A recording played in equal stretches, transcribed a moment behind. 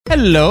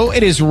Hello,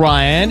 it is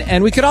Ryan,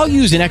 and we could all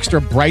use an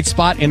extra bright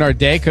spot in our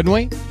day, couldn't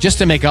we? Just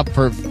to make up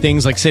for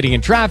things like sitting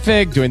in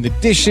traffic, doing the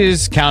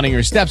dishes, counting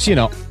your steps,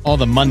 all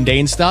the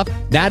mundane stuff.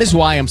 That is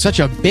why I'm such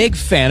a big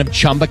fan of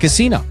Chumba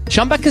Casino.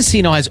 Chumba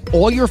Casino has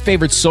all your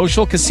favorite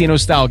social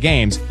casino-style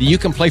games that you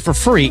can play for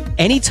free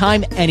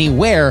anytime,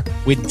 anywhere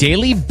with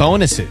daily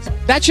bonuses.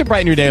 That should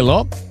brighten your day a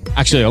little.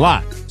 Actually, a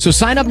lot. So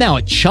sign up now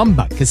at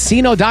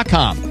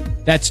ChumbaCasino.com.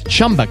 That's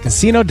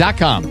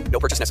ChumbaCasino.com. No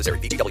purchase necessary.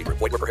 VGW Group.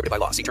 Void where prohibited by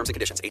law. See terms and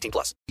conditions.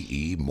 18+.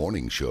 DVE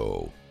Morning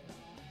Show.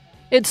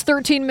 It's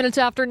 13 minutes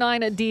after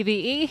 9 at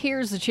DVE.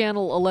 Here's the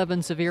Channel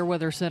 11 Severe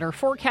Weather Center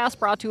forecast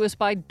brought to us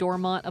by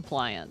Dormont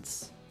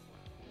Appliance.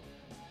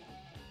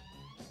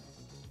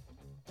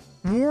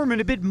 Warm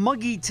and a bit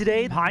muggy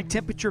today. High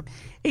temperature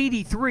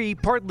 83.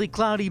 Partly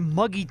cloudy,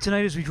 muggy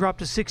tonight as we drop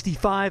to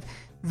 65.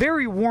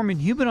 Very warm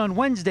and humid on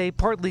Wednesday,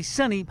 partly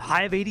sunny,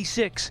 high of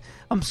 86.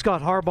 I'm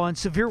Scott Harbaugh in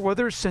Severe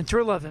Weather Center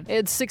 11.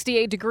 It's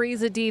 68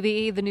 degrees at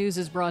DVE. The news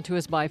is brought to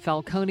us by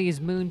Falcone's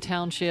Moon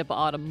Township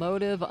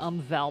Automotive.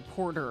 I'm Val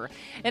Porter.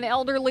 An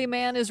elderly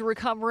man is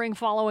recovering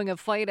following a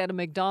fight at a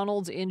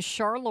McDonald's in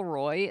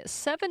Charleroi.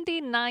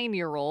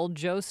 79-year-old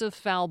Joseph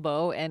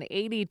Falbo and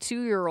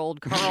 82-year-old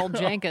Carl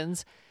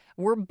Jenkins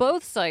were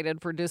both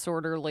cited for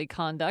disorderly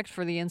conduct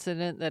for the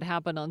incident that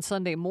happened on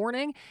Sunday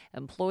morning.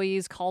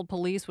 Employees called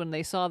police when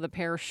they saw the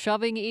pair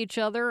shoving each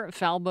other.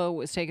 Falbo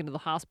was taken to the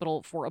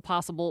hospital for a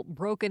possible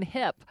broken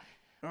hip.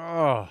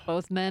 Oh.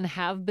 Both men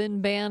have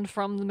been banned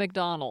from the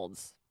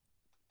McDonald's.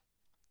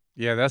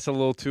 Yeah, that's a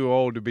little too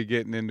old to be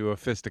getting into a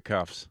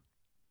fisticuffs.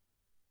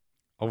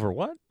 Over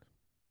what?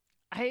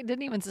 I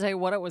didn't even say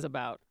what it was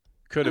about.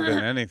 Could have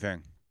been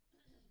anything.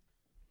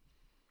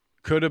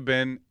 Could have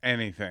been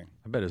anything.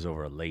 I bet it was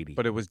over a lady.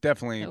 But it was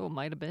definitely. Oh, it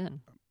might have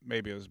been.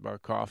 Maybe it was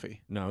about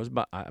coffee. No, it was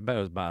about. I bet it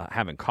was about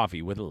having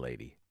coffee with a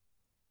lady.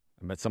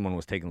 I bet someone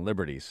was taking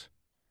liberties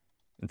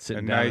and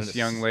sitting down. Nice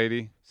young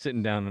lady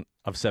sitting down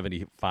of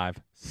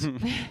 75,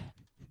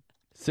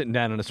 sitting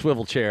down in a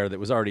swivel chair that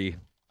was already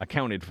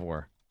accounted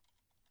for.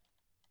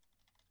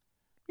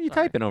 What are you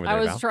typing over there? I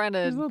was Val? trying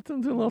to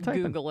little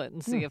typing. Google it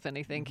and see if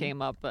anything came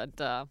up,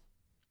 but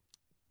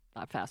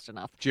not fast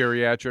enough.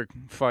 Geriatric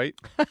fight.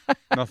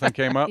 Nothing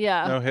came up.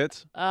 Yeah. No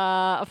hits.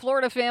 A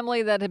Florida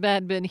family that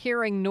had been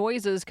hearing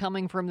noises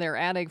coming from their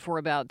attic for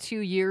about 2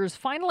 years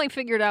finally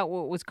figured out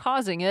what was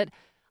causing it: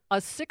 a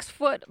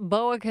 6-foot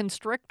boa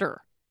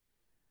constrictor.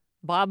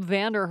 Bob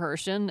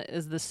Vanderhershen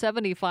is the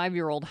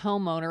 75-year-old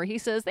homeowner. He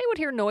says they would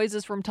hear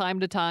noises from time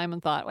to time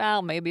and thought,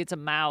 well, maybe it's a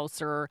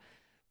mouse or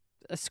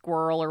a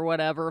squirrel or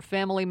whatever.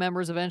 Family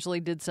members eventually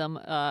did some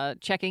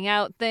checking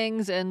out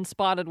things and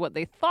spotted what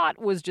they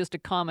thought was just a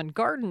common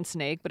garden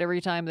snake, but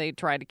every time they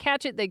tried to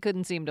catch it, they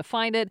couldn't seem to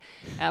find it.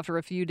 After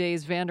a few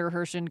days,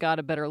 Vanderhershen got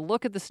a better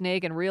look at the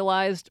snake and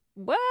realized,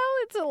 well,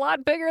 it's a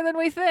lot bigger than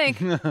we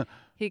think.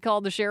 He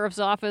called the sheriff's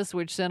office,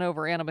 which sent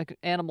over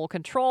animal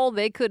control.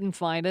 They couldn't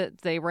find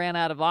it. They ran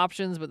out of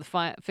options, but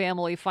the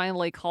family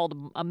finally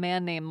called a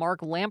man named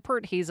Mark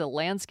Lampert. He's a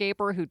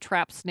landscaper who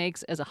traps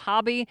snakes as a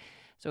hobby.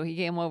 So he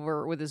came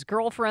over with his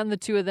girlfriend. The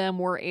two of them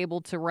were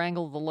able to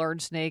wrangle the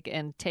large snake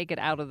and take it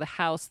out of the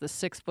house. The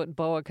 6-foot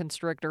boa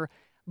constrictor,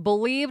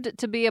 believed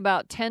to be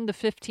about 10 to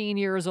 15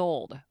 years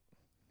old.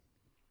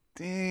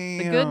 Damn.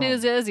 The good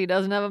news is he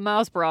doesn't have a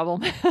mouse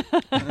problem.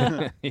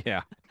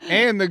 Yeah.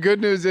 And the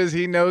good news is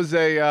he knows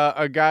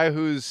a guy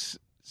who's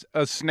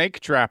a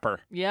snake trapper.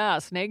 Yeah,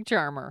 snake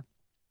charmer.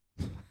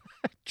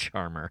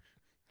 Charmer.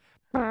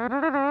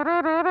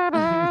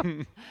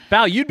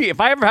 Val, you'd be, if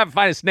I ever have to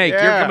find a snake,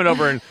 you're coming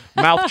over and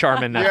mouth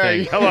charming that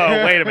thing.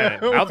 Hello, wait a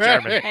minute. Mouth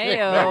charming.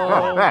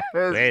 Hey-o.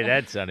 Wait,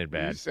 that sounded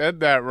bad. You said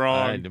that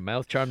wrong. To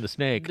mouth charm the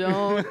snake.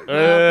 Don't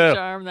mouth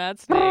charm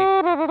that snake.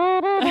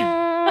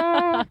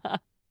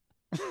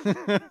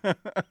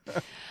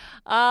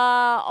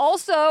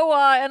 Also,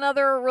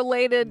 another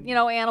related,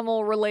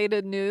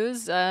 animal-related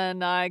news,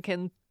 and I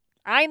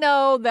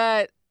know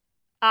that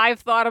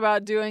I've thought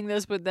about doing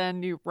this, but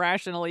then you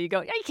rationally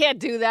go, you can't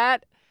do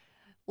that.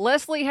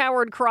 Leslie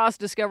Howard Cross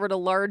discovered a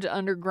large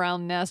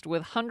underground nest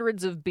with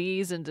hundreds of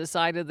bees and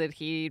decided that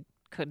he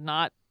could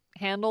not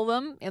handle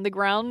them in the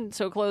ground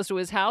so close to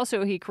his house,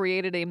 so he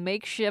created a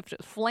makeshift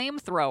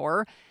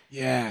flamethrower.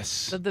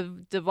 Yes. But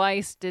the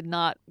device did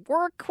not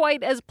work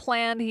quite as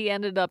planned. He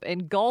ended up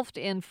engulfed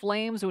in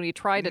flames when he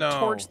tried to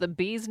torch the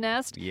bee's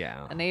nest.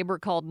 Yeah. A neighbor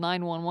called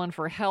 911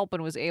 for help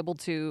and was able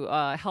to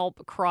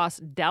help Cross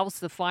douse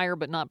the fire,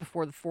 but not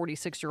before the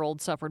 46-year-old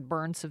suffered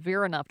burns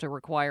severe enough to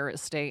require a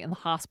stay in the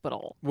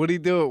hospital. What'd he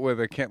do it with?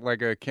 A can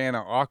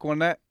of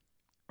Aquanet?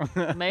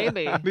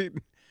 Maybe.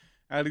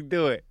 How'd he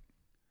do it?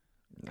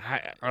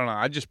 I don't know.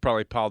 I just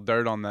probably piled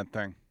dirt on that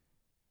thing.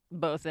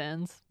 Both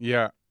ends.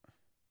 Yeah.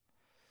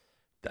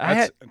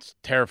 It's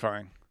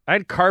terrifying. I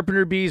had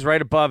carpenter bees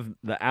right above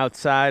the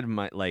outside.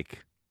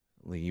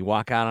 You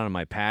walk out on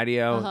my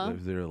patio.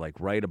 They're like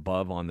right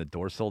above on the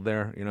doorsill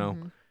there,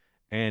 Mm-hmm.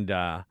 And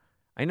I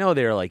know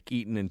they're like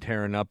eating and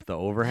tearing up the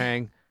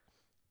overhang,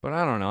 but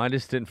I don't know. I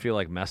just didn't feel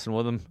like messing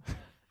with them.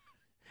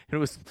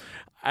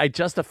 I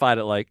justified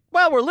it like,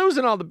 well, we're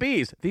losing all the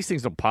bees. These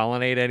things don't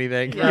pollinate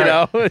anything, you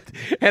know?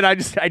 And I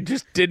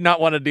just did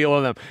not want to deal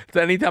with them. So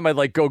anytime I'd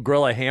like go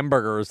grill a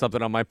hamburger or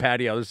something on my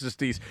patio, there's just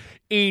these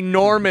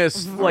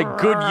enormous like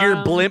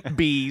Goodyear blimp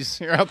bees.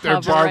 You're out there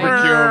Hovering.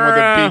 barbecuing with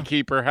a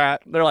beekeeper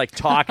hat. They're like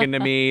talking to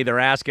me. They're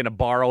asking to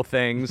borrow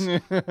things.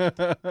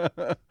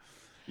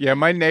 Yeah,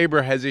 my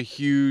neighbor has a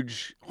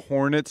huge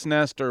hornet's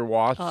nest or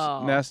wasp's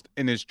Oh. nest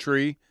in his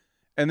tree,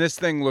 and this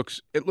thing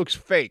looks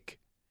fake.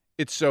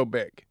 It's so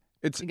big.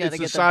 It's You gotta the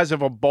get the- size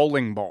of a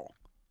bowling ball.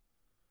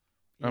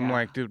 I'm Yeah.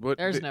 like, dude, what?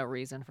 There's no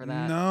reason for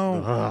that.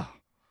 No.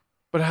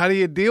 But how do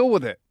you deal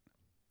with it?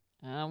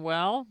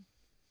 Well,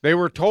 They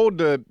were told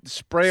to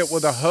spray it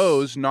with a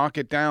hose, knock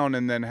it down,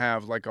 and then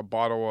have like a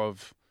bottle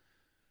of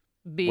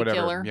bee whatever.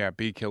 killer. Yeah,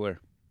 bee killer.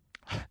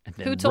 And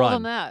then Who told run.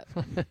 him that?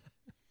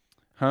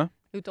 Huh?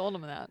 Who told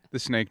him that? The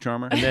snake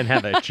charmer. And then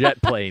have a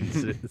jet plane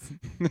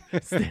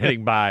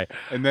standing by.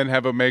 And then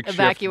have a makeshift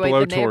Evacuate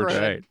the blowtorch.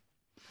 neighborhood. Right.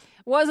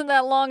 Wasn't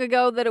that long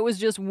ago that it was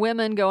just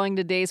women going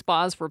to day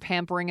spas for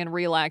pampering and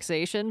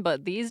relaxation,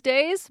 but these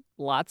days,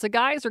 lots of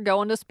guys are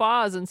going to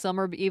spas, and some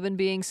are even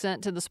being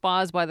sent to the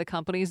spas by the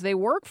companies they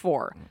work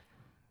for.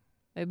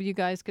 Maybe you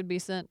guys could be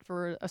sent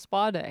for a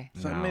spa day.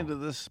 Send me to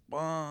the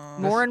spa.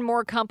 More and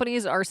more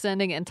companies are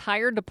sending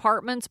entire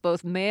departments,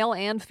 both male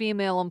and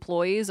female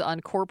employees,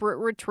 on corporate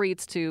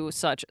retreats to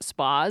such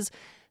spas.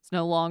 It's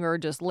no longer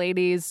just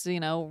ladies,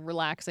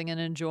 relaxing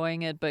and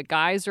enjoying it, but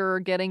guys are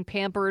getting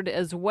pampered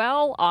as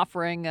well.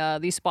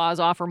 These spas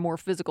offer more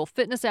physical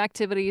fitness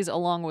activities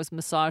along with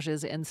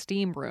massages and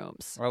steam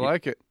rooms. I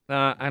like it.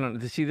 I don't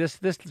see this.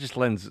 This just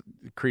lends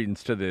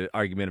credence to the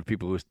argument of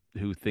people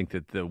who think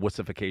that the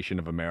wussification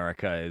of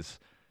America is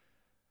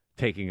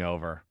taking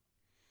over.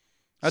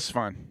 That's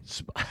fine.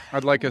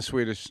 I'd like a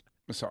Swedish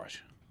massage.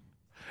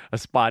 A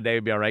spa day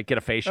would be all right. Get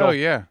a facial. Oh,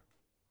 yeah.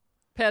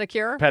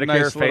 Pedicure? Pedicure,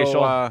 Nice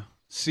facial. little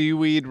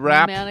seaweed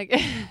wrap. Manic-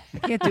 I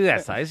can't do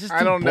that size. It's just I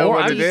too don't know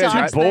boring. what I'm it is. too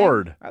I-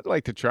 bored. I'd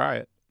like to try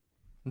it.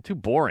 I'm too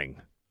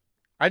boring.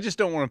 I just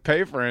don't want to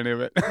pay for any of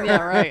it. Yeah,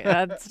 right.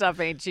 That stuff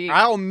ain't cheap.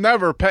 I'll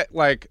never pay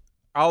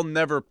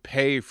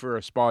for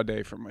a spa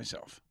day for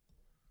myself.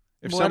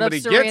 If What if somebody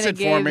Serena gets it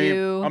for gave me,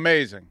 you-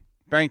 amazing.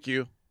 Thank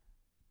you.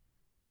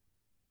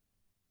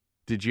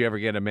 Did you ever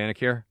get a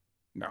manicure?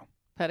 No.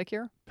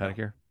 Pedicure?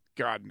 Pedicure?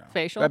 God, no.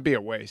 Facial? That'd be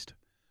a waste.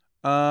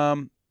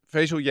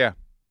 Facial, yeah.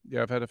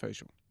 Yeah, I've had a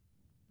facial.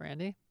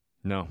 Randy?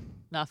 No.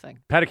 Nothing.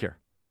 Pedicure.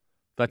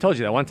 I told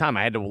you that one time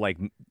I had to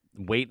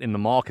wait in the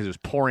mall because it was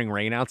pouring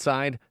rain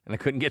outside and I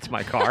couldn't get to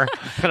my car.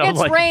 And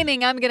It's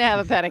raining. I'm going to have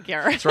a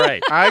pedicure. That's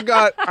right. I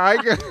got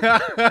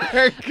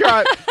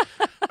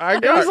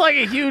It was like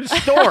a huge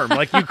storm.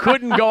 Like you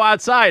couldn't go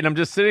outside. And I'm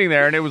just sitting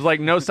there and it was like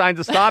no signs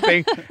of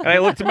stopping. And I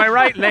looked to my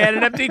right and they had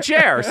an empty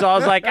chair. So I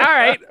was like, all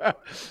right.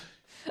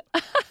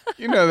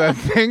 You know that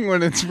thing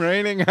when it's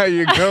raining, how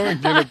you go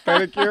and get a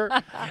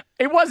pedicure?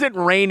 It wasn't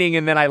raining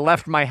and then I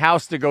left my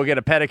house to go get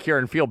a pedicure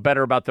and feel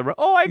better about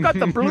I got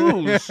the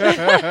blues.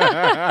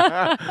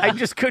 I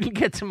just couldn't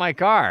get to my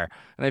car.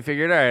 And I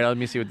figured, all right, let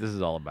me see what this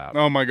is all about.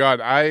 Oh my God.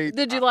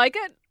 Did you like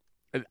it?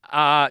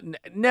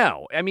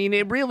 No. I mean,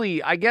 it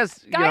really, I guess.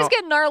 Guys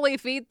get gnarly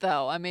feet,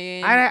 though. I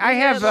mean, I you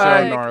have, get, So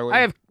like,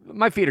 gnarly.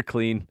 my feet are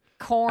clean.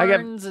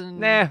 corns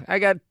and I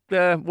got,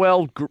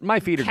 my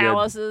feet are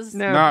calluses. good.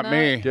 No, Not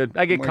me. good.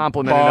 I get Like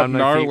complimented Bob on my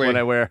Gnarly. feet when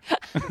I wear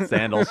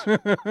sandals.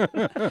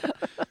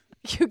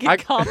 You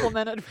get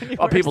complimented when you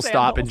Oh, wear people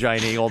stop in sandals.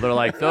 Giant Eagle. They're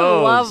like,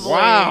 those. Lovely.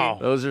 Wow.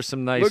 Those are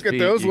some nice Look at feet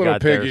those you little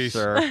got there, piggies.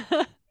 sir.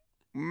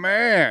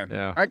 Man,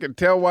 Yeah. I can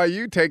tell why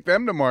you take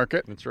them to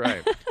market. That's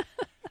right.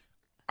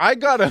 I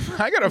got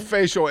a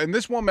facial, and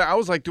this woman, I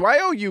was like, do I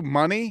owe you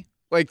money?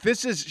 Like,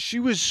 she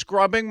was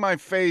scrubbing my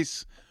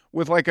face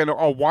with like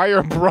a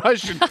wire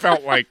brush and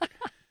felt like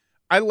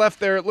I left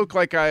there. It looked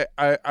like I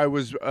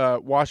was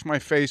washed my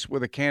face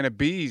with a can of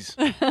bees.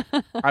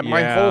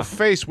 My Yeah. whole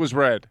face was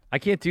red. I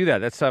can't do that.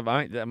 That's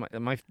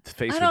my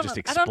face would just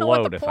explode I don't know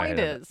what the if I point had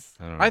it. is.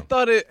 I don't know. I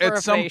thought For a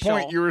at some facial.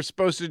 point you were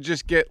supposed to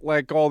just get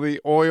like all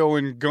the oil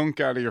and gunk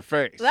out of your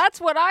face.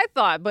 That's what I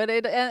thought, but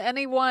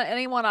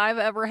anyone I've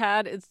ever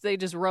had, they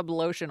just rub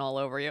lotion all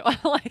over you.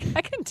 Like,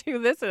 I can do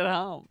this at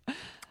home.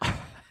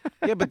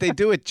 Yeah, but they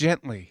do it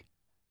gently.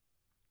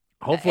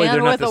 Hopefully And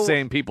they're not with the a-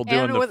 same people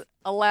doing And with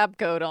a lab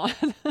coat on.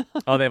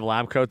 Oh, they have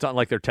lab coats on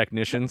like they're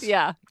technicians?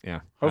 Yeah. Yeah.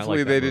 I Hopefully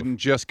like that they move. didn't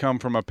just come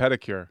from a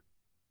pedicure.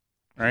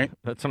 Right?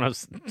 That's what I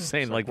was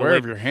saying. Like, Where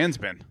have your hands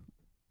been?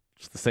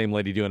 it's the same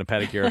lady doing a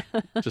pedicure.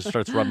 Just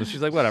starts rubbing.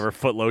 She's like, whatever,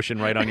 foot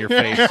lotion right on your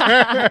face.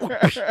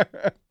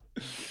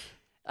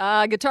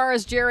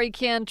 Guitarist Jerry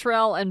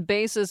Cantrell and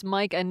bassist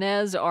Mike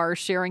Inez are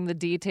sharing the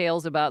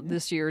details about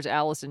this year's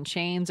Alice in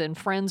Chains and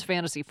Friends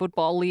Fantasy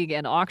Football League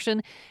and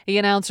auction. He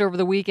announced over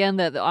the weekend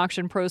that the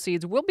auction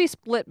proceeds will be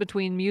split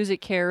between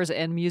Music Cares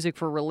and Music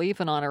for Relief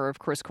in honor of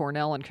Chris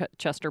Cornell and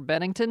Chester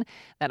Bennington.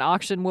 That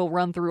auction will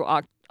run through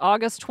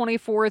August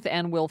 24th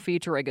and will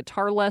feature a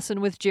guitar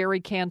lesson with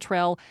Jerry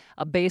Cantrell,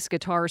 a bass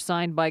guitar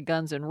signed by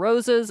Guns N'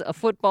 Roses, a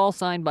football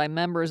signed by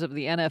members of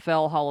the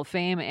NFL Hall of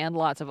Fame, and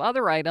lots of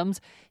other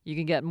items. You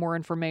can get more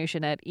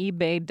information at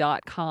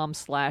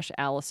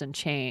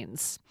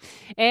ebay.com/AllisonChains.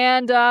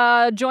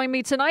 And join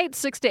me tonight,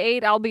 6 to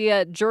 8. I'll be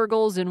at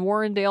Jurgles in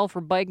Warrendale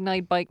for Bike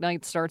Night. Bike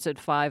Night starts at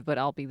 5, but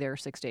I'll be there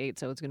 6 to 8,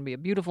 so it's going to be a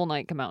beautiful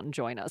night. Come out and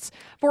join us.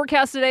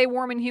 Forecast today,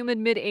 warm and humid,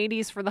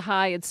 mid-80s for the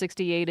high at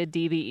 68 at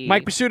DVE.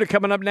 Mike Pursuta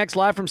coming up next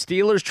live from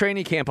Steelers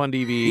training camp on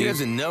DVE. He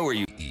doesn't know where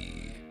you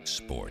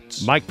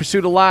Sports. Mike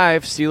Pursuta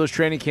live, Steelers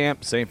training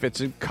camp, St.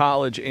 Vincent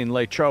College in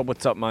Latrobe.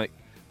 What's up, Mike?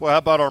 Well, how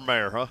about our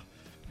mayor, huh?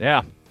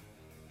 Yeah.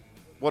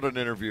 What an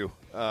interview.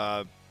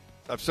 I've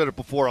said it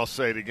before, I'll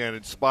say it again.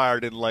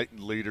 Inspired,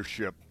 enlightened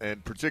leadership,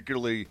 and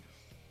particularly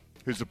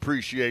his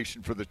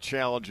appreciation for the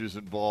challenges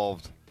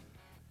involved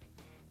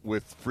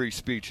with free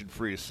speech and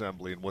free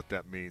assembly and what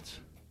that means.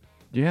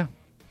 Yeah.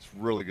 It's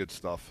really good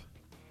stuff.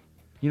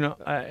 You know,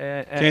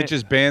 Can't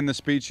just ban the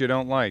speech you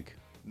don't like.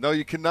 No,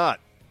 you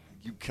cannot.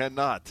 You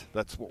cannot.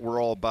 That's what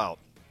we're all about.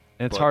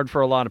 and it's hard for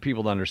a lot of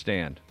people to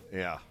understand.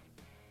 Yeah.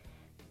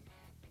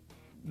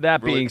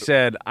 That Really being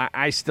said,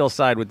 I still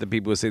side with the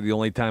people who say the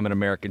only time an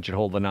American should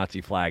hold the Nazi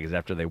flag is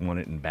after they won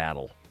it in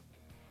battle.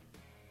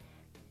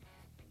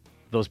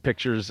 Those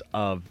pictures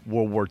of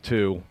World War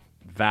II,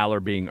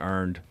 valor being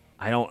earned,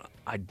 I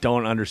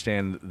don't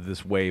understand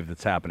this wave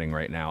that's happening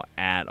right now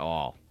at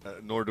all.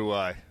 Nor do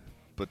I.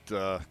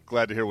 But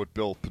glad to hear what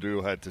Bill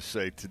Perdue had to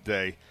say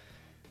today.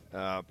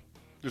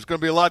 There's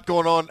going to be a lot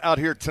going on out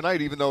here tonight,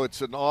 even though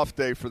it's an off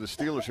day for the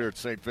Steelers here at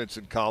St.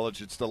 Vincent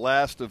College. It's the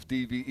last of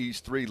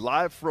DVE's 3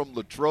 live from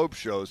Latrobe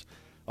shows.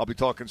 I'll be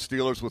talking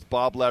Steelers with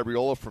Bob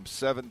Labriola from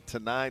 7 to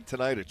 9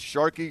 tonight at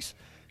Sharky's.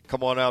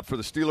 Come on out for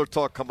the Steeler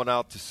Talk. Come on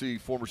out to see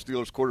former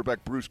Steelers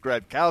quarterback Bruce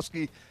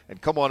Gradkowski. And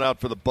come on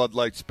out for the Bud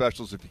Light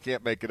specials. If you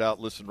can't make it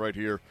out, listen right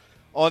here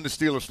on the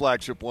Steelers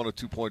flagship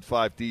 102.5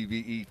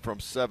 DVE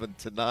from 7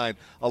 to 9.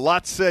 A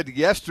lot said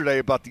yesterday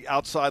about the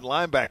outside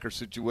linebacker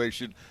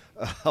situation.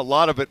 A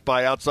lot of it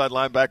by outside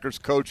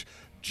linebackers coach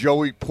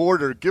Joey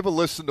Porter. Give a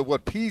listen to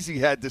what Peasy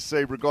had to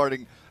say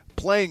regarding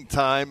playing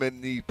time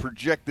and the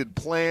projected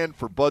plan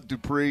for Bud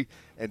Dupree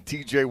and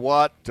TJ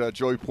Watt.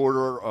 Joey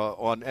Porter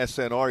on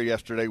SNR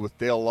yesterday with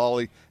Dale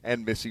Lawley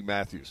and Missy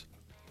Matthews.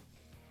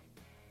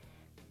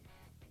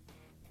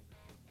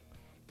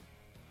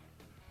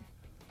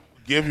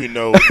 Give you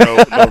no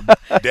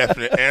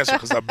definite answer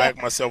because I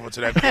backed myself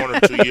into that corner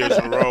 2 years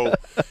in a row,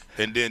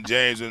 and then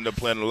James ended up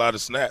playing a lot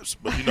of snaps.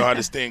 But you know how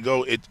this thing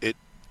go.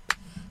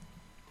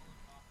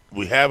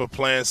 We have a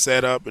plan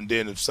set up, and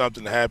then if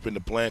something happened,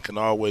 the plan can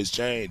always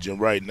change. And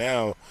right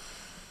now,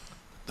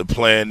 the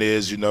plan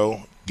is,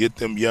 get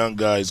them young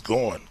guys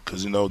going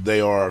because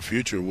they are our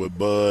future with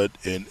Bud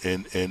and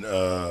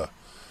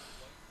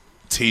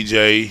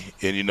TJ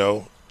and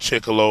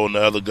Chickalo and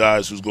the other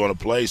guys who's going to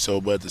play.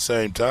 So, but at the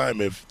same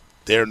time, if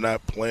they're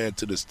not playing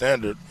to the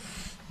standard,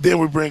 then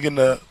we bring in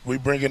the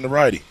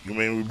righty.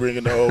 We bring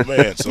in the old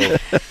man. So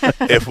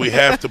if we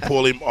have to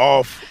pull him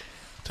off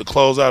to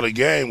close out a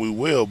game, we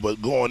will.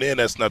 But going in,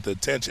 that's not the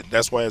intention.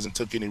 That's why he hasn't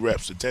took any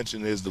reps. The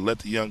intention is to let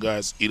the young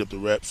guys eat up the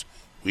reps.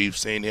 We've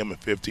seen him in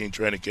 15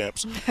 training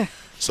camps,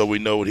 so we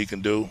know what he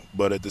can do.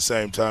 But at the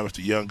same time, if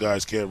the young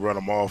guys can't run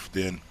him off,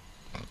 then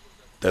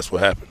that's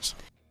what happens.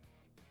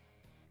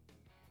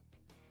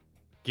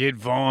 Get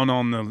Vaughn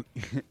on the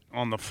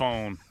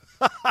phone.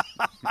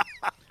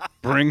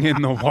 Bring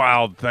in the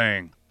wild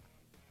thing.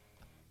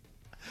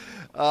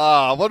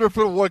 I wonder if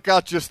it'll work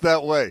out just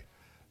that way.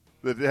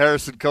 That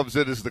Harrison comes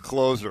in as the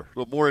closer,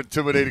 a more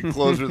intimidating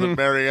closer than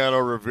Mariano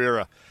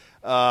Rivera.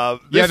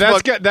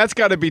 That's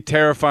got to be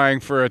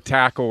terrifying for a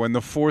tackle in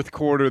the fourth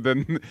quarter.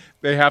 Then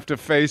they have to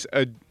face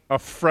a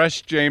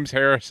fresh James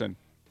Harrison.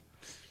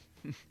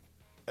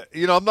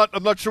 I'm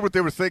not sure what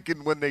they were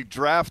thinking when they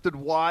drafted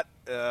Watt,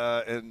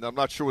 and I'm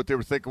not sure what they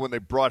were thinking when they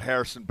brought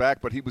Harrison back.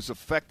 But he was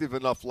effective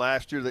enough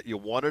last year that you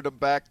wanted him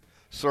back.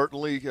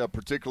 Certainly,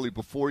 particularly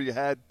before you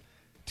had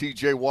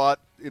T.J.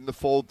 Watt in the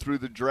fold through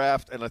the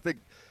draft. And I think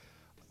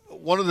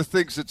one of the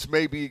things that's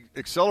maybe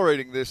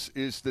accelerating this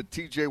is that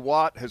T.J.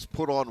 Watt has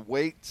put on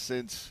weight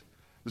since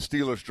the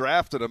Steelers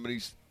drafted him, and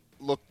he's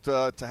looked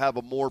to have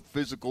a more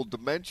physical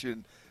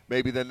dimension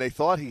maybe than they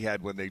thought he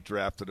had when they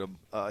drafted him.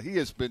 He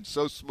has been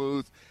so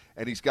smooth,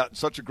 and he's gotten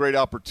such a great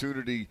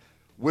opportunity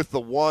with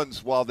the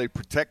ones while they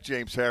protect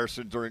James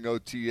Harrison during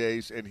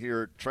OTAs and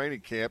here at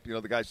training camp.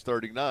 The guy's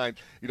 39.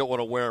 You don't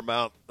want to wear him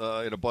out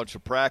in a bunch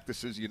of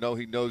practices. He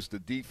knows the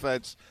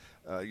defense.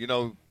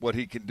 What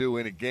he can do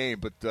in a game.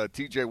 But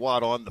T.J.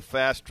 Watt on the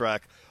fast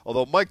track,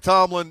 although Mike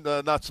Tomlin,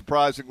 not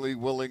surprisingly,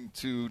 willing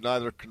to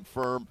neither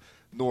confirm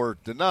nor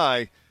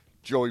deny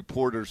Joey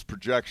Porter's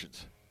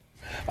projections.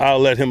 I'll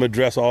let him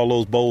address all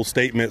those bold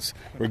statements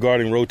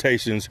regarding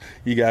rotations.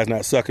 You guys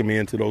not sucking me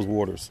into those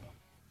waters.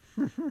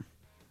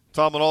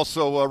 Tomlin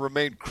also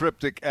remained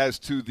cryptic as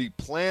to the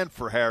plan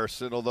for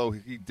Harrison, although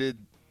he did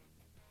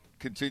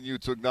continue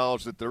to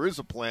acknowledge that there is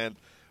a plan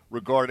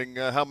regarding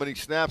how many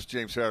snaps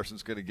James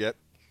Harrison's going to get.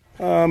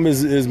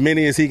 As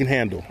many as he can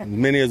handle, as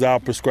many as I'll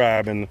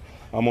prescribe, and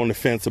I'm on the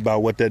fence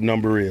about what that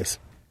number is.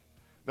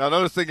 Now,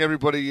 another thing,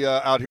 everybody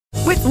out here.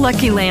 With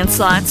Lucky Land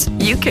Slots,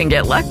 you can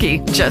get lucky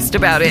just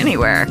about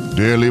anywhere.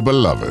 Dearly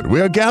beloved, we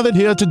are gathered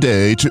here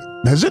today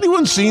to... Has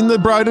anyone seen the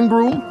bride and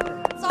groom?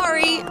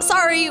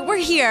 Sorry, we're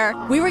here.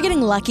 We were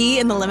getting lucky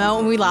in the limo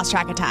and we lost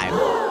track of time.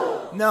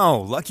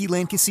 No, Lucky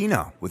Land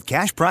Casino, with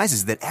cash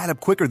prizes that add up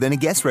quicker than a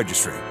guest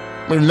registry.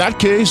 In that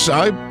case,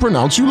 I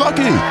pronounce you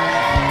lucky.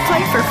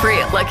 Play for free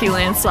at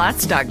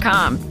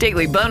LuckyLandSlots.com.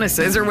 Daily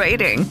bonuses are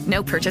waiting.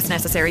 No purchase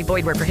necessary.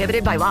 Void where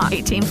prohibited by law.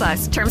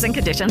 18+. Terms and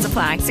conditions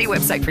apply. See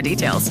website for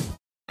details.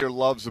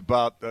 Loves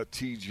about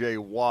T.J.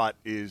 Watt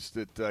is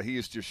that he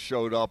has just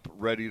showed up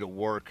ready to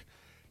work.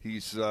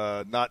 He's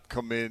not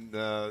come in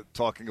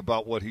talking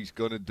about what he's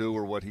going to do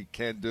or what he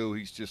can do.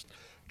 He's just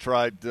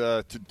tried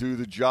to do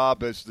the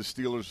job as the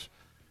Steelers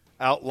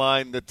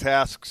outline the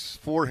tasks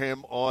for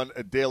him on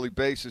a daily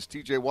basis.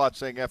 T.J. Watt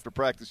saying after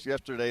practice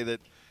yesterday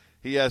that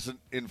he hasn't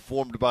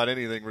informed about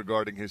anything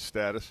regarding his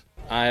status.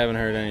 I haven't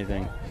heard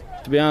anything.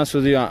 To be honest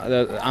with you,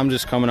 I'm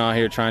just coming out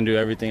here trying to do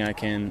everything I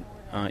can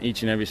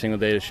each and every single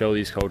day to show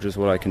these coaches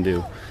what I can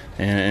do.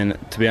 And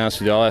to be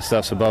honest with you, all that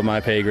stuff's above my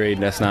pay grade.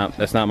 That's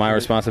not my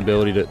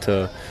responsibility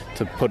to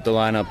put the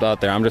lineup out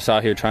there. I'm just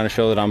out here trying to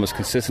show that I'm as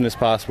consistent as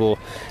possible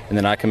and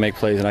that I can make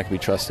plays and I can be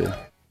trusted.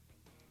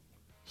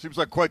 Seems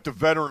like quite the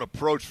veteran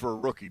approach for a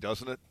rookie,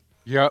 doesn't it?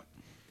 Yep.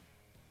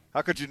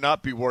 How could you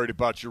not be worried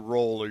about your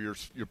role or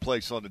your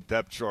place on the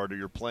depth chart or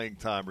your playing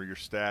time or your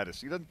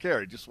status? He doesn't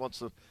care. He just wants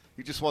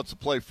to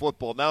play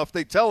football. Now, if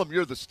they tell him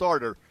you're the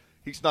starter,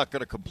 he's not going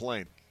to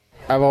complain.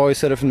 I've always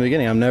said it from the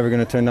beginning. I'm never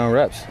going to turn down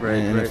reps,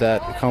 and if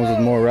that comes with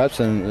more reps,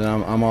 then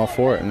I'm all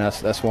for it. And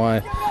that's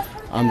why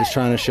I'm just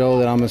trying to show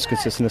that I'm as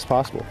consistent as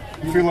possible.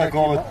 You feel like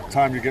all the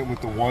time you're getting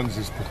with the ones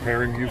is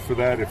preparing you for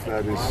that, if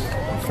that is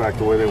in fact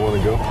the way they want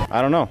to go?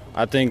 I don't know.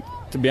 I think,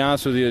 to be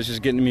honest with you, it's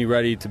just getting me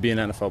ready to be an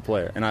NFL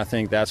player, and I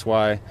think that's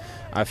why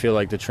I feel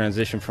like the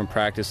transition from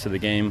practice to the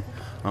game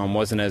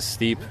wasn't as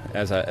steep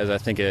as I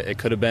think it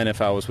could have been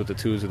if I was with the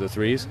 2s or the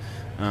 3s.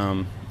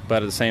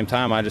 But at the same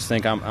time, I just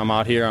think I'm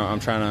out here. I'm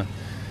trying to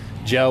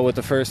gel with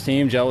the first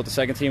team, gel with the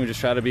second team, and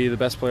just try to be the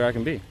best player I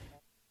can be.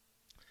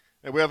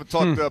 And we haven't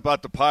talked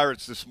about the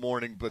Pirates this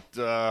morning, but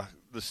the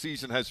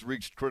season has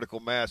reached critical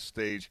mass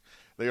stage.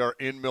 They are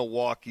in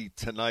Milwaukee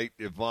tonight.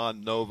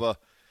 Ivan Nova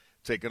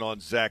taking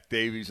on Zach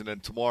Davies, and then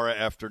tomorrow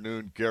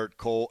afternoon, Garrett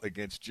Cole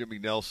against Jimmy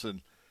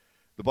Nelson.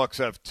 The Bucks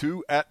have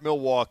 2 at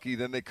Milwaukee.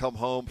 Then they come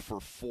home for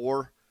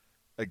 4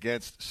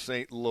 against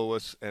St.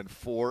 Louis and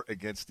 4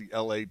 against the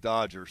L.A.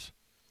 Dodgers.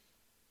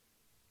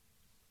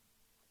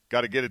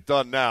 Got to get it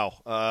done now,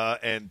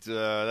 and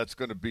that's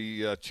going to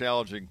be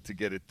challenging to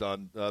get it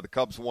done. The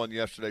Cubs won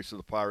yesterday, so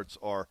the Pirates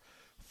are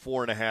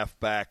 4.5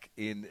 back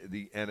in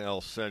the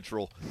NL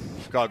Central.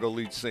 Chicago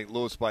leads St.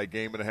 Louis by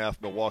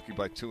 1.5, Milwaukee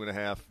by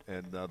 2.5,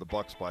 and the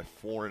Bucks by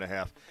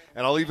 4.5.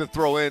 And I'll even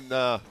throw in,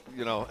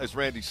 as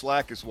Randy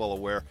Slack is well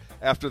aware,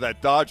 after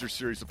that Dodgers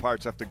series, the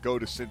Pirates have to go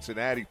to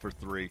Cincinnati for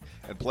 3,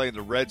 and playing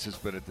the Reds has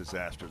been a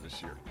disaster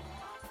this year.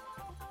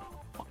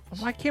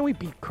 Why can't we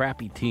beat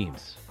crappy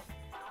teams?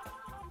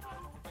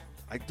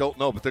 I don't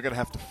know, but they're going to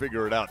have to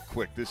figure it out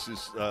quick. This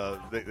is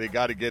they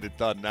got to get it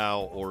done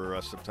now,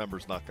 or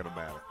September's not going to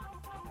matter.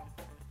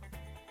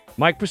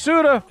 Mike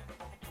Pursuta,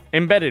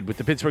 embedded with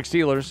the Pittsburgh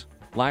Steelers,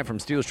 live from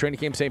Steelers training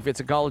camp, St.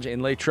 Vincent College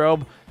in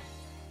Latrobe.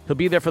 He'll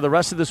be there for the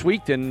rest of this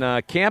week, and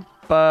camp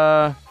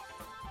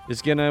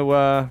is going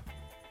to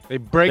they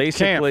break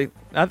basically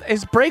camp.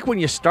 Is break when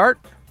you start?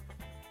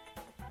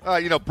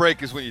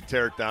 Break is when you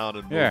tear it down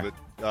and move it.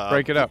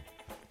 Break it up.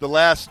 The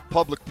last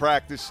public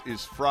practice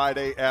is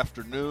Friday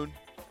afternoon,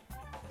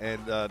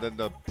 and then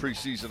the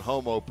preseason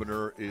home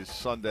opener is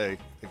Sunday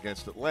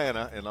against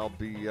Atlanta, and I'll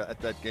be at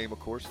that game, of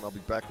course, and I'll be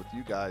back with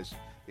you guys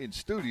in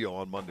studio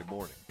on Monday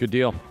morning. Good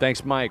deal.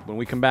 Thanks, Mike. When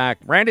we come back,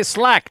 Randy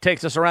Slack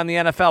takes us around the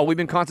NFL. We've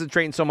been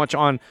concentrating so much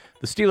on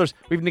the Steelers,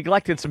 we've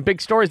neglected some big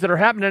stories that are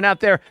happening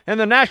out there in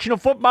the National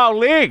Football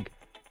League.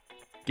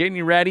 Getting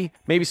you ready,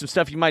 maybe some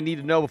stuff you might need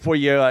to know before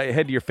you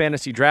head to your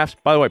fantasy drafts.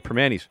 By the way,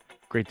 Permanis,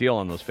 great deal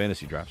on those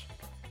fantasy drafts.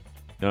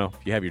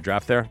 If you have your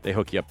draft there, they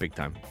hook you up big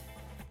time.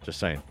 Just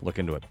saying, look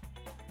into it.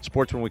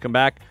 Sports when we come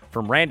back.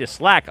 From Randy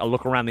Slack, a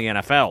look around the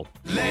NFL.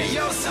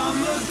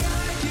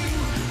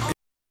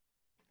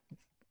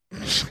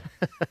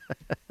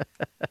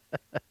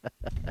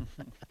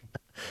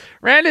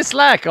 Randy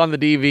Slack on the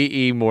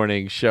DVE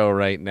Morning Show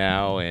right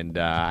now, and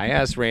I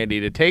asked Randy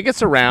to take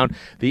us around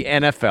the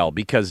NFL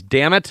because,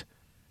 damn it,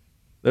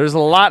 there's a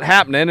lot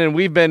happening, and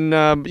we've been,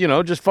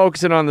 just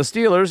focusing on the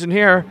Steelers, and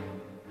here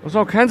there's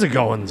all kinds of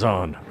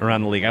goings-on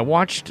around the league. I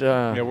watched...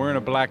 we're in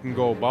a black and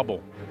gold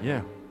bubble.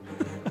 Yeah.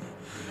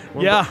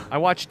 I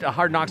watched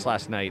Hard Knocks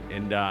last night,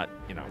 and,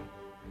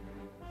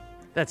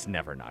 that's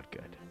never not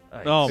good.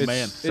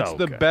 It's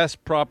the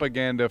best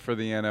propaganda for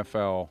the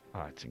NFL.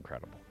 Oh, it's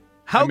incredible.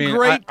 How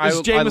great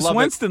does Jameis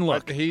Winston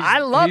look? I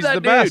love that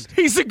dude. Best.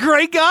 He's a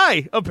great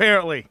guy,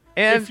 apparently.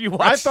 And if you I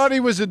watch, thought he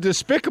was a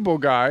despicable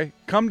guy.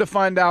 Come to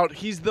find out,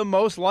 he's the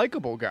most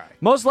likable guy.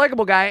 Most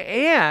likable guy,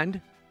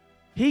 and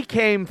he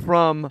came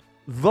from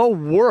the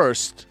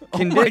worst.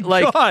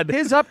 God.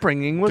 His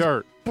upbringing was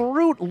Dirt.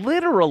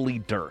 literally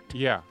dirt.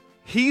 Yeah.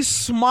 he's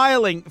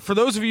smiling. For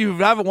those of you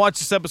who haven't watched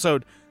this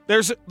episode,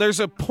 there's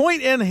a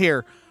point in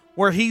here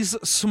where he's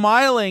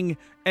smiling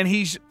and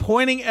he's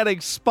pointing at a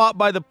spot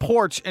by the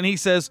porch and he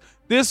says,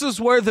 "This is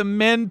where the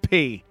men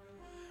pee."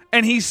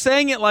 And he's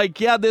saying it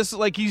like, yeah, this,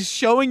 like he's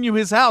showing you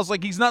his house.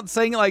 Like he's not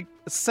saying it like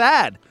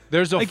sad.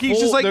 There's a like full, he's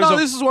just like, no,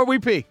 this is where we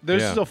pee.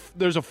 There's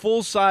a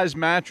full size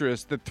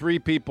mattress that 3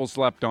 people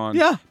slept on.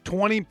 Yeah.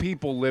 20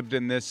 people lived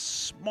in this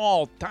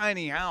small,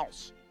 tiny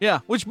house.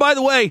 Yeah. Which, by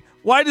the way,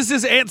 why does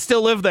his aunt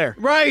still live there?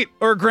 Right.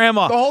 Or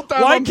grandma? The whole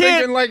time why I'm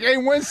thinking like, hey,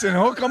 Winston,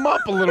 hook him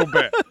up a little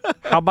bit.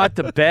 How about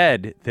the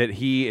bed that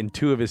he and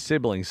 2 of his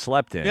siblings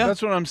slept in? Yeah.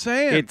 That's what I'm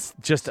saying. It's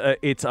just a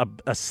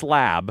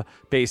slab,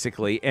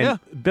 basically. And,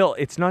 Bill,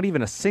 it's not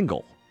even a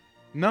single.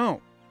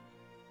 No.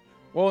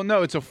 Well,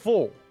 no, it's a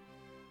full.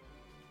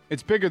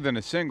 It's bigger than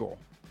a single.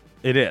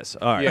 It is.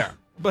 All right. Yeah.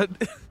 But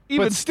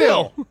even but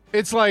still,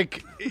 it's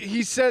like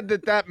he said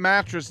that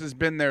mattress has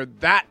been there,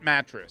 that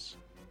mattress,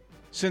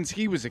 since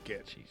he was a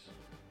kid.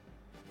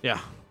 Yeah.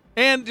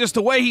 And just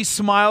the way he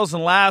smiles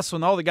and laughs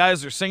when all the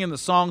guys are singing the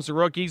songs, the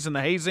rookies and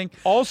the hazing.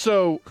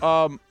 Also,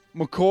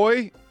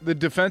 McCoy, the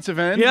defensive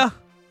end,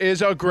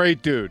 is a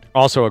great dude.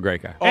 Also a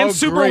great guy. And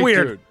super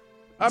weird. Dude.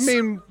 I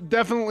mean,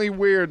 definitely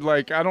weird.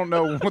 Like, I don't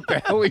know what the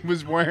hell he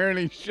was wearing.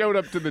 He showed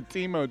up to the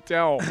team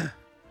hotel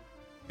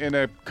in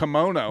a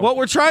kimono. What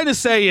we're trying to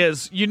say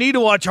is you need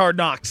to watch Hard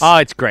Knocks. Oh,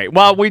 it's great.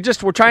 Well, we're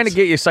trying to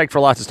get you psyched for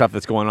lots of stuff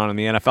that's going on in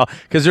the NFL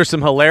because there's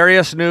some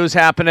hilarious news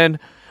happening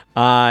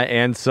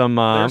and some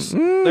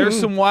there's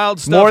some wild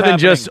stuff more than happening.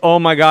 just, oh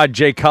my God,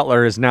 Jay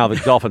Cutler is now the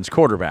Dolphins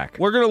quarterback.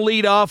 We're going to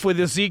lead off with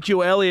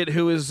Ezekiel Elliott,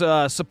 who is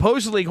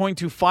supposedly going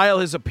to file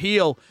his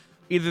appeal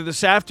either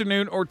this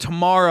afternoon or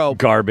tomorrow.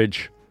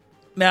 Garbage.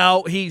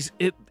 Now, he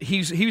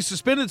was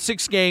suspended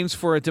 6 games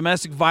for a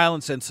domestic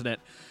violence incident.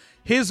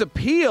 His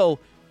appeal,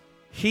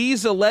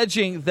 he's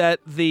alleging that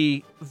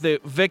the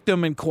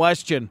victim in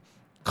question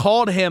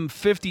called him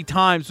 50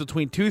 times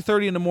between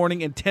 2:30 in the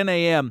morning and 10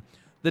 a.m.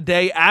 the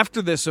day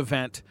after this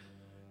event.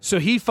 So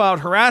he filed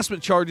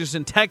harassment charges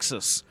in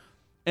Texas.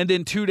 And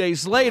then 2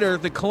 days later,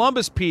 the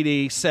Columbus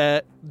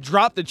PD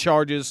dropped the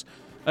charges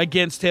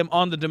against him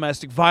on the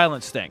domestic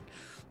violence thing.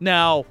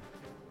 Now,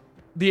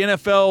 the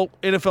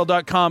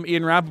NFL.com,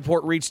 Ian Rappaport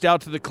reached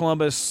out to the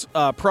Columbus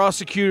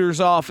prosecutor's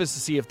office to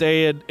see if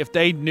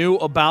they knew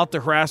about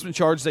the harassment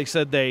charge. They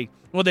said they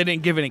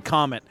didn't give any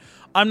comment.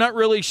 I'm not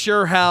really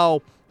sure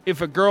how, if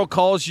a girl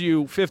calls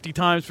you 50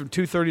 times from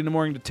 2:30 in the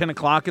morning to 10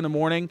 o'clock in the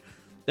morning,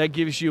 that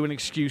gives you an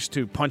excuse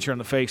to punch her in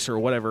the face or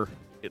whatever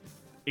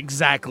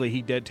exactly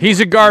he did to He's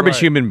her. a garbage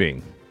human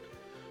being.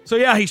 So,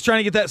 yeah, he's trying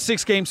to get that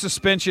 6-game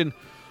suspension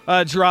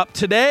dropped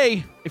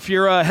today. If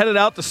you're headed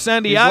out to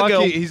San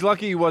Diego. He's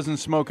lucky he wasn't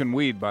smoking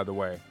weed, by the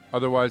way.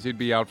 Otherwise, he'd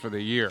be out for the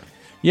year.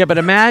 Yeah, but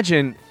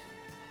imagine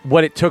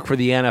what it took for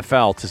the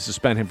NFL to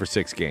suspend him for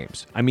 6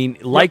 games. I mean,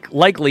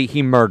 likely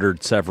he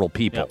murdered several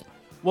people. Yep.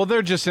 Well,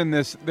 they're just in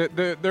this.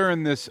 They're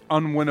in this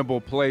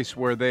unwinnable place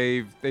where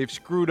they've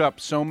screwed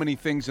up so many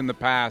things in the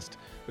past.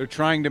 They're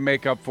trying to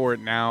make up for it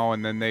now,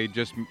 and then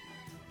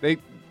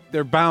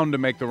they're bound to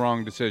make the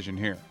wrong decision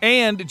here.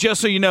 And just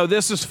so you know,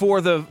 this is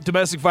for the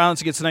domestic violence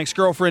against an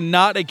ex-girlfriend,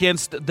 not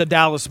against the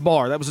Dallas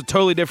bar. That was a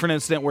totally different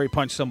incident where he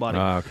punched somebody.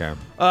 Okay.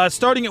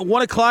 Starting at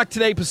 1 o'clock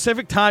today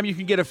Pacific time, you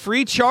can get a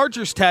free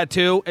Chargers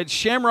tattoo at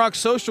Shamrock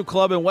Social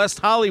Club in West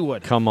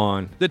Hollywood. Come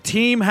on. The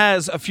team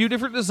has a few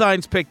different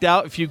designs picked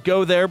out. If you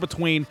go there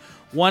between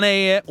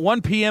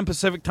 1 p.m.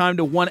 Pacific time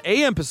to 1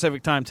 a.m.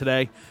 Pacific time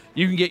today,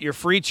 you can get your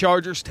free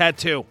Chargers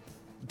tattoo.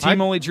 The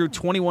team only drew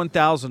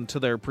 21,000 to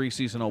their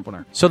preseason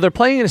opener. So they're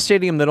playing in a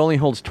stadium that only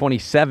holds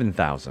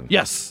 27,000.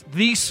 Yes,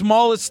 the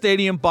smallest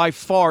stadium by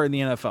far in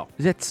the NFL.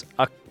 That's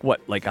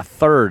like a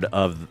third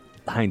of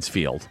Heinz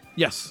Field.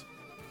 Yes.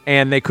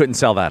 And they couldn't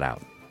sell that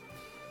out.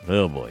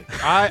 Oh, boy.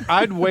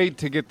 I'd wait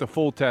to get the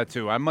full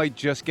tattoo. I might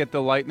just get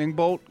the lightning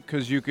bolt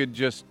because you could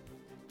just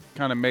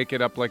kind of make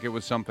it up like it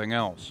was something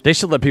else. They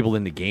should let people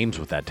into games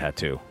with that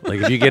tattoo. Like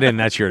if you get in,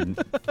 that's your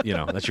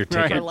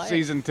ticket. Right.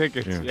 Season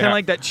tickets. Yeah. Kind of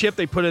like that chip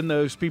they put in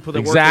those people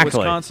that work Exactly. in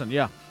Wisconsin.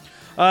 Yeah.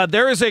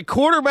 There is a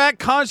quarterback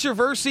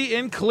controversy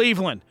in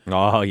Cleveland.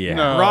 Oh, yeah.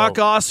 No. Brock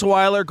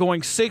Osweiler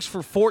going 6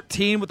 for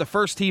 14 with the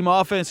first-team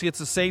offense against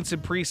the Saints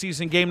in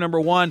preseason game number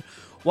 1,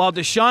 while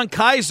Deshaun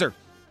Kaiser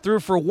threw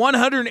for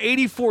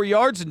 184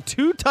 yards and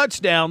 2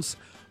 touchdowns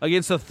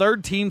against the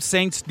third-team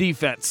Saints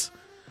defense.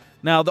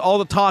 Now, all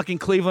the talk in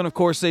Cleveland, of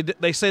course,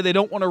 they say they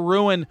don't want to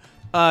ruin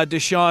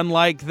Deshaun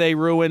like they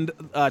ruined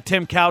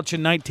Tim Couch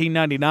in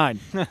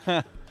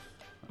 1999.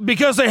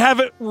 Because they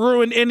haven't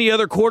ruined any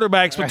other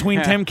quarterbacks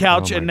between Tim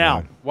Couch and now.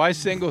 God. Why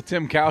single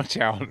Tim Couch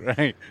out,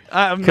 right?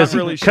 I'm not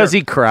really sure. Because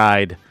he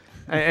cried.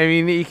 I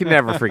mean, you can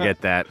never forget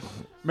that.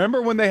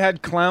 Remember when they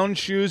had Clown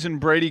Shoes and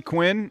Brady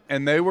Quinn,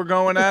 and they were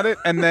going at it,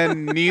 and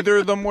then neither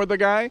of them were the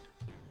guy?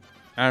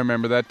 I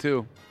remember that,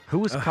 too. Who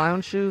was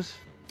Clown Shoes?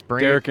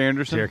 Derek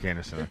Anderson. Derek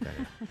Anderson. Okay.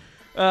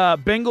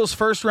 Bengals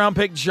first-round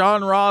pick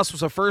John Ross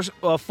was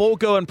a full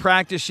go in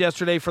practice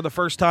yesterday for the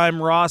first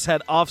time. Ross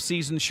had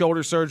off-season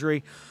shoulder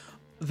surgery.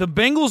 The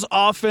Bengals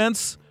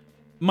offense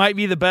might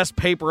be the best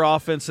paper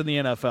offense in the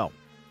NFL.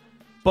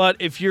 But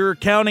if you're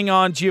counting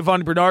on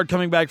Giovanni Bernard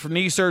coming back from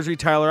knee surgery,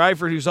 Tyler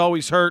Eifert, who's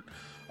always hurt,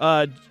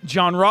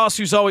 John Ross,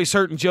 who's always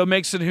hurt, and Joe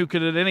Mixon, who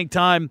could at any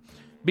time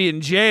be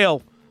in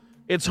jail,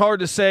 it's hard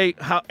to say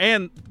how.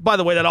 And, by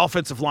the way, that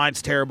offensive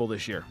line's terrible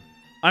this year.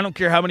 I don't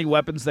care how many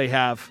weapons they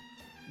have.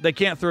 They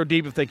can't throw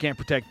deep if they can't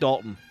protect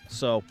Dalton.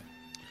 So,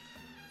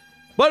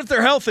 but if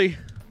they're healthy,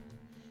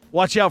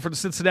 watch out for the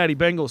Cincinnati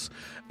Bengals.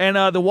 And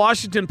the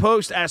Washington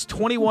Post asked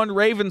 21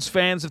 Ravens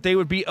fans if they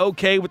would be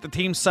okay with the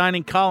team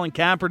signing Colin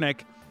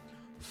Kaepernick.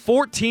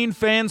 14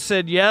 fans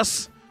said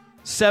yes.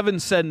 7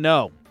 said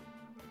no.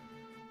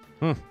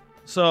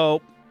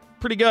 So,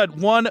 pretty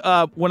good. One,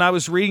 when I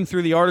was reading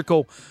through the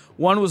article,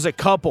 one was a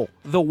couple.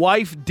 The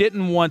wife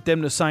didn't want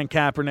them to sign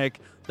Kaepernick.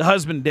 The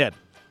husband did.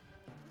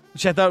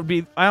 Which I thought would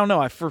be, I don't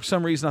know, for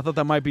some reason I thought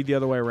that might be the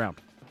other way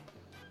around.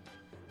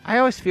 I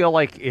always feel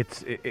like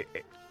it's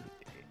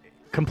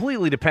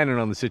completely dependent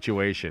on the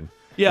situation.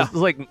 Yeah. It's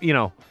like,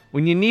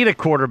 when you need a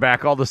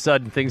quarterback, all of a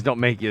sudden things don't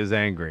make you as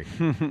angry.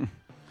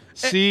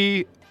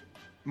 See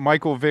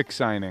Michael Vick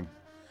signing.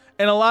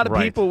 And a lot of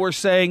people were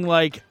saying,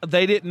 like,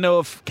 they didn't know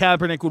if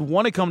Kaepernick would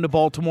want to come to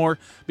Baltimore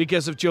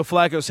because if Joe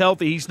Flacco's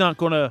healthy,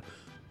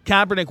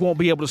 Kaepernick won't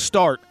be able to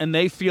start. And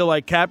they feel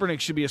like Kaepernick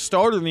should be a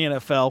starter in the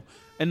NFL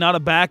and not a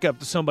backup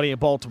to somebody in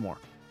Baltimore.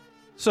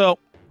 So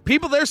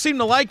people there seem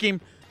to like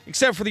him,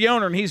 except for the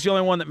owner, and he's the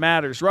only one that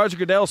matters. Roger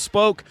Goodell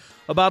spoke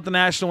about the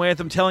national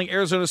anthem, telling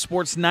Arizona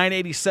Sports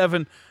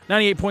 98.7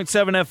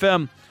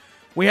 FM,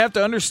 "We have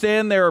to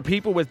understand there are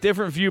people with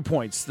different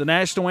viewpoints. The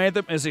national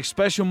anthem is a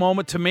special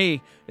moment to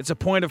me. It's a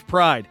point of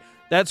pride.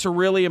 That's a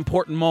really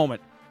important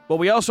moment. But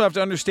we also have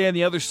to understand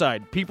the other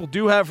side. People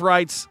do have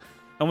rights,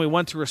 and we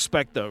want to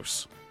respect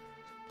those."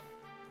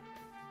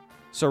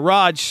 So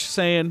Raj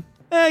saying,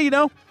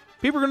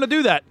 people are going to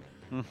do that.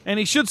 And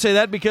he should say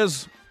that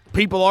because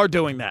people are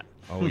doing that.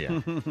 Oh,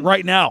 yeah.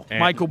 Right now. And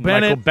Michael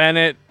Bennett,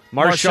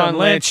 Marshawn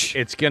Lynch.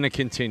 It's going to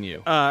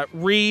continue.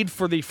 Reed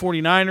for the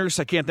 49ers.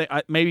 I can't think.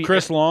 Maybe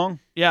Chris Long.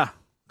 Yeah.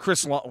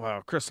 Chris Long.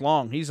 Wow, Chris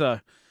Long. He's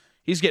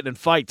getting in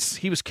fights.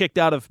 He was kicked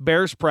out of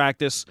Bears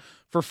practice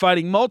for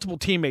fighting multiple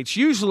teammates.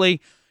 Usually,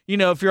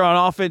 if you're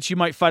on offense, you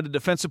might fight a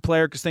defensive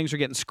player because things are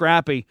getting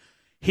scrappy.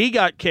 He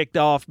got kicked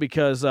off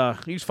because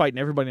he was fighting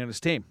everybody on his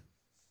team.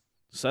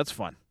 So that's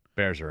fun.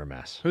 Bears are a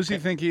mess. Who's he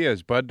think he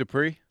is? Bud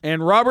Dupree?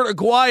 And Robert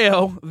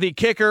Aguayo, the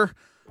kicker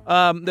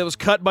that was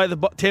cut by the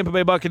Tampa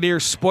Bay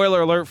Buccaneers.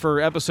 Spoiler alert for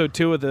episode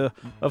 2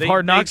 of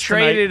Hard Knocks. They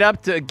traded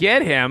up to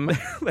get him.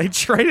 They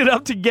traded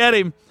up to get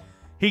him.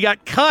 He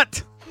got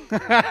cut. So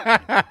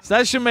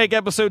that should make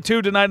episode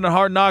 2 tonight on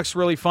Hard Knocks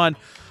really fun.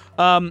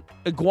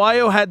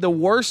 Aguayo had the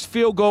worst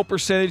field goal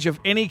percentage of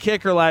any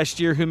kicker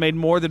last year who made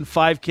more than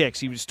 5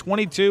 kicks. He was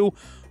 22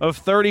 of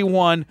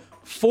 31,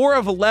 4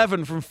 of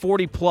 11 from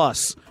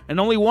 40-plus, and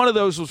only one of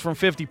those was from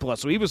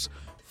 50-plus. So he was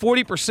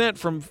 40%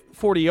 from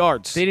 40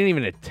 yards. They didn't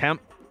even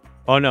attempt.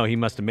 Oh, no, he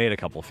must have made a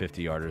couple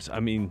 50-yarders. I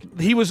mean,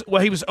 he was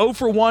 0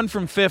 for 1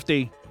 from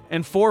 50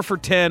 and 4 for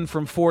 10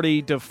 from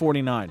 40 to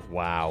 49.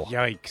 Wow.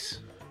 Yikes.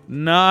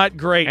 Not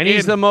great. And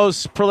he's the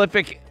most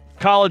prolific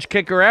college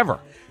kicker ever.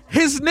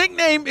 His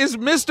nickname is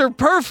Mr.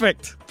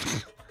 Perfect.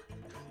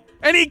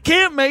 And he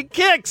can't make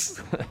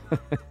kicks.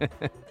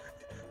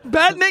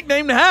 Bad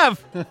nickname to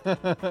have.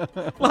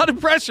 A lot of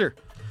pressure.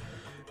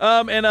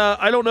 And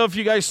I don't know if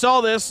you guys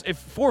saw this.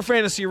 For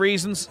fantasy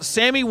reasons,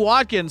 Sammy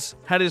Watkins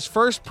had his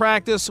first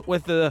practice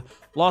with the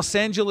Los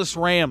Angeles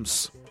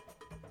Rams.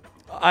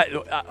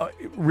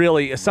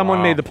 Really,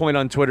 someone made the point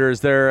on Twitter,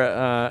 is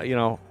there,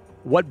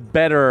 what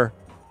better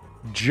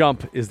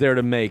jump is there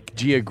to make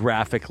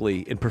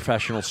geographically in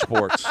professional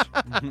sports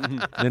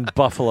than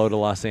Buffalo to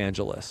Los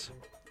Angeles?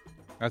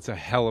 That's a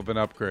hell of an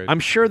upgrade. I'm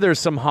sure there's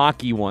some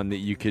hockey one that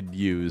you could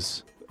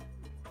use.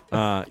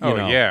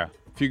 Yeah.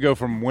 If you go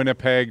from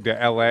Winnipeg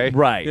to L.A.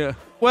 Right. Yeah.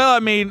 Well, I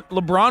mean,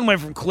 LeBron went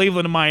from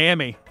Cleveland to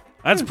Miami.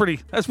 That's pretty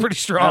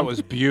strong. That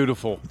was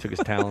beautiful. He took his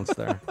talents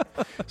there.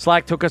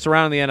 Slack took us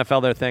around the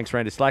NFL there. Thanks,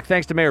 Randy Slack.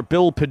 Thanks to Mayor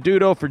Bill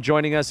Peduto for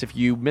joining us. If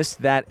you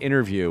missed that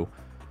interview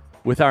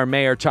with our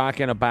mayor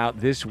talking about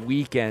this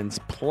weekend's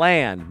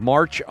planned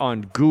March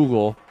on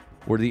Google,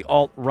 where the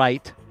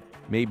alt-right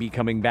may be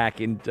coming back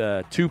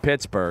to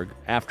Pittsburgh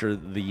after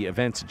the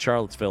events in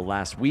Charlottesville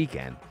last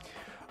weekend,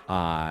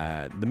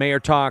 the mayor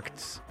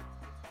talked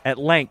at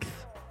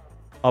length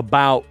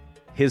about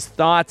his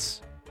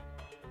thoughts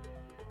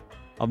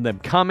of them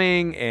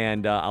coming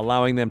and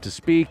allowing them to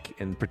speak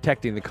and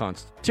protecting the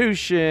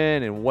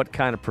Constitution and what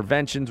kind of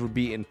preventions would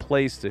be in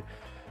place to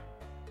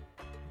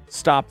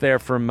stop there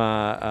from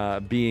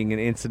being an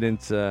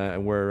incident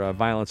where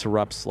violence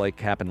erupts like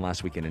happened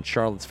last weekend in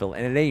Charlottesville.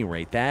 And at any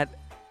rate, that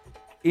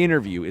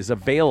interview is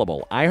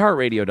available,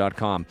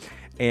 iHeartRadio.com.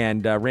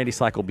 And Randy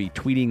Slack will be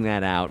tweeting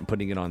that out and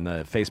putting it on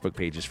the Facebook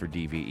pages for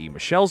DVE.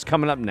 Michelle's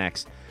coming up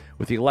next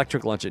with the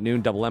electric lunch at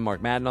noon. Double M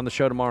Mark Madden on the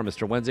show tomorrow.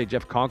 Mr. Wednesday,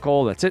 Jeff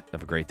Conkle. That's it.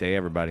 Have a great day,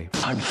 everybody.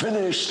 I'm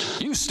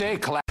finished. You stay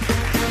classy.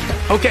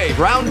 Okay,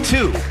 round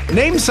 2.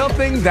 Name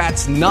something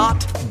that's not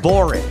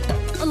boring.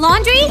 A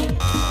laundry?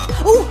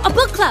 Ooh, a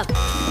book club.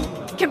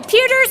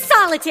 Computer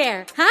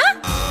solitaire, huh?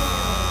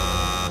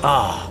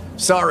 Ah,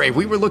 sorry.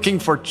 We were looking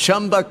for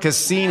Chumba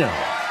Casino.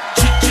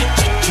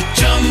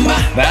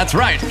 That's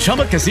right.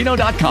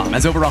 ChumbaCasino.com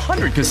has over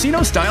 100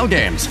 casino-style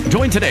games.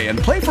 Join today and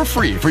play for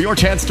free for your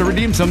chance to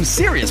redeem some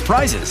serious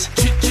prizes.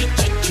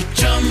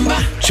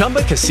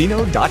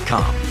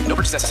 ChumbaCasino.com. No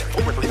purchase necessary.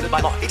 Void where prohibited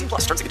by law. 18+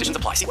 terms and conditions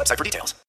apply. See website for details.